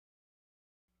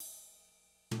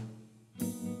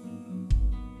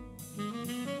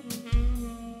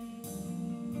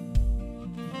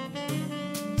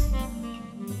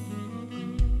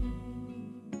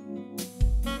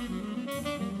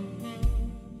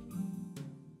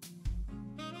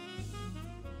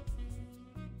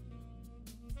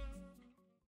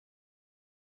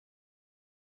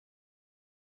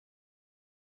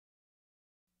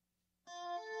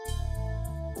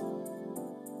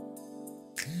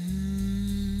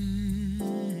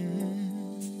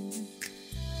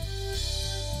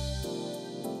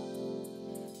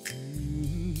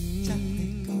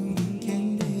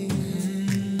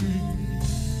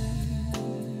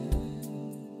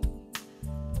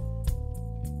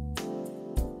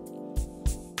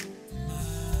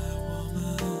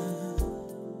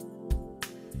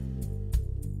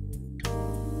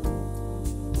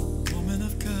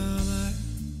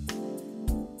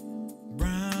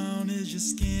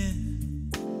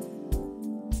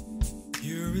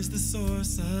is the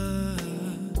source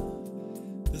of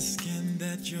the skin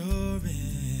that you're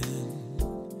in.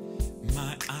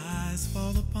 My eyes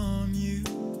fall upon you,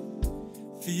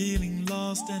 feeling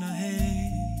lost in a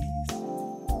haze.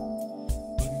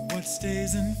 But what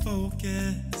stays in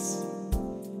focus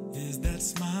is that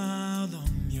smile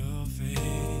on your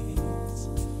face.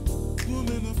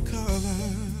 Woman of color,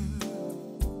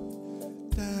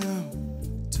 down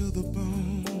to the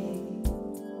bone,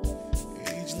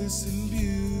 ageless in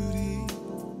beauty,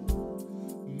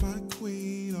 my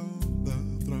queen on the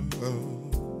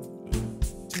throne.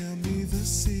 Tell me the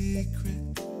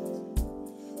secret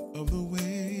of the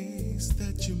ways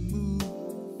that you move.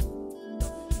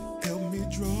 Help me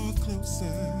draw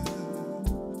closer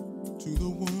to the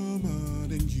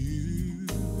woman in you.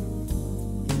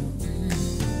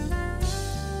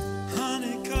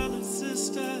 Honey-colored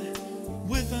sister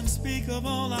with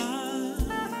unspeakable eyes,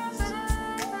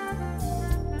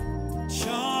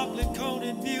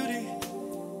 chocolate-coated beauty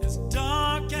as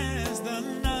dark as the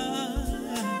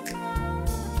night.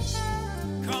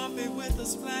 Coffee with a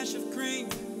splash of cream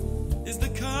is the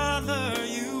color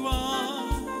you are.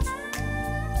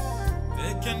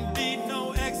 There can be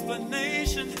no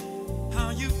explanation how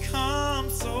you come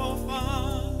so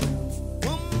far.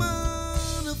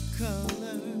 Woman of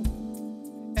color,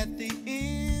 at the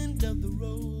end of the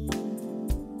road,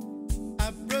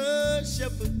 I brush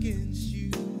up against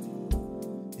you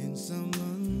in some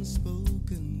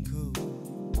unspoken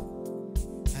code.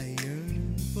 I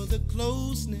yearn for the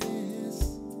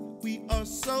closeness, we are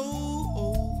so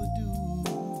overdue.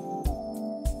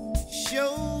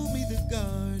 Show me the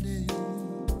garden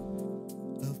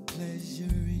of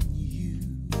pleasure in you.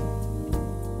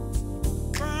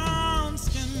 Brown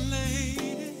skin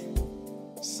lady,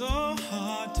 so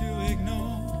hard to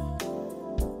ignore.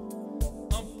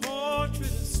 A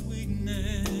portrait of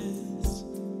sweetness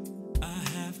I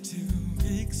have to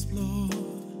explore.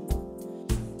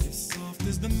 As soft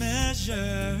as the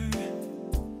measure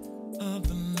of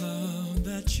the love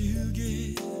that you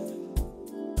give.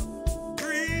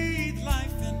 Breathe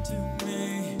life into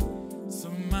me so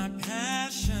my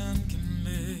passion can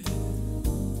live.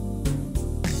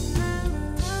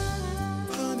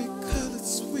 Honey-colored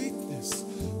sweetness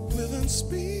with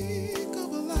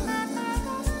unspeakable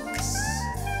eyes,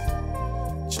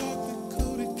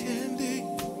 chocolate-coated candy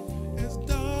as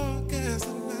dark as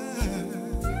the night.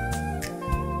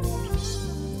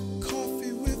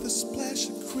 Coffee with a splash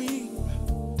of cream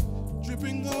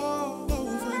dripping all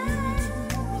over you.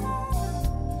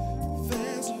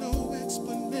 There's no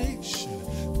explanation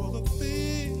for the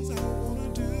things I wanna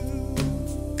do.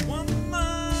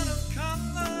 Woman of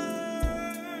color,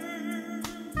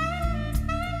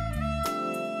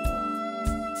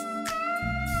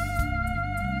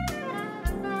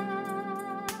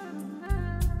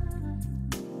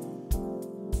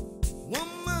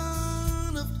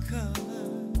 Woman of color,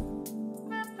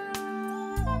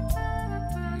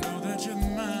 know that you're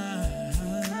mine.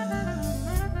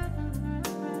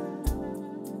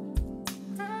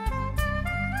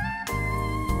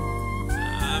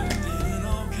 I've dated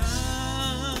all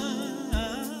kinds,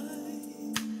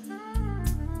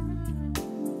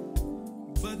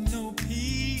 but no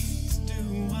peace do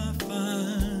I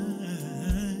find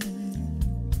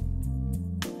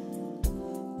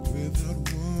Without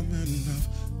woman of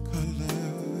color,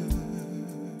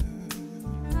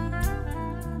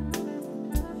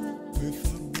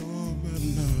 without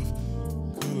woman of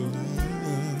color.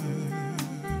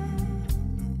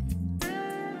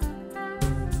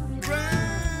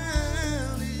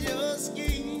 brown is your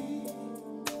skin,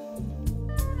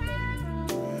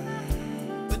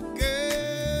 but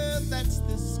girl, that's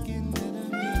the skin that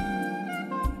I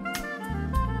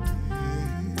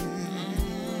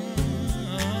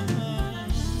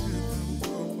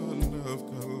Woman of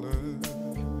color,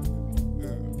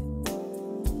 yeah.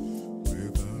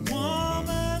 Without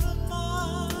woman of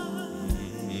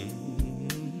mine.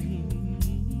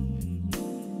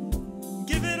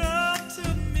 Give it up to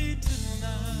me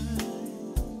tonight,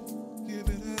 give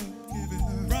it up,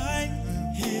 right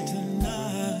here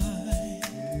tonight.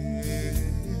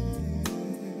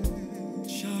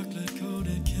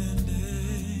 Chocolate-coated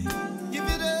candy, give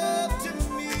it up to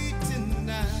me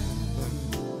tonight.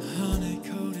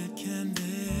 honey-coated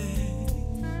candy,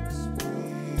 sweet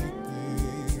baby.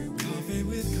 coffee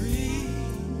with cream.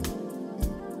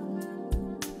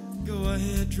 Go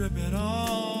ahead, drip it all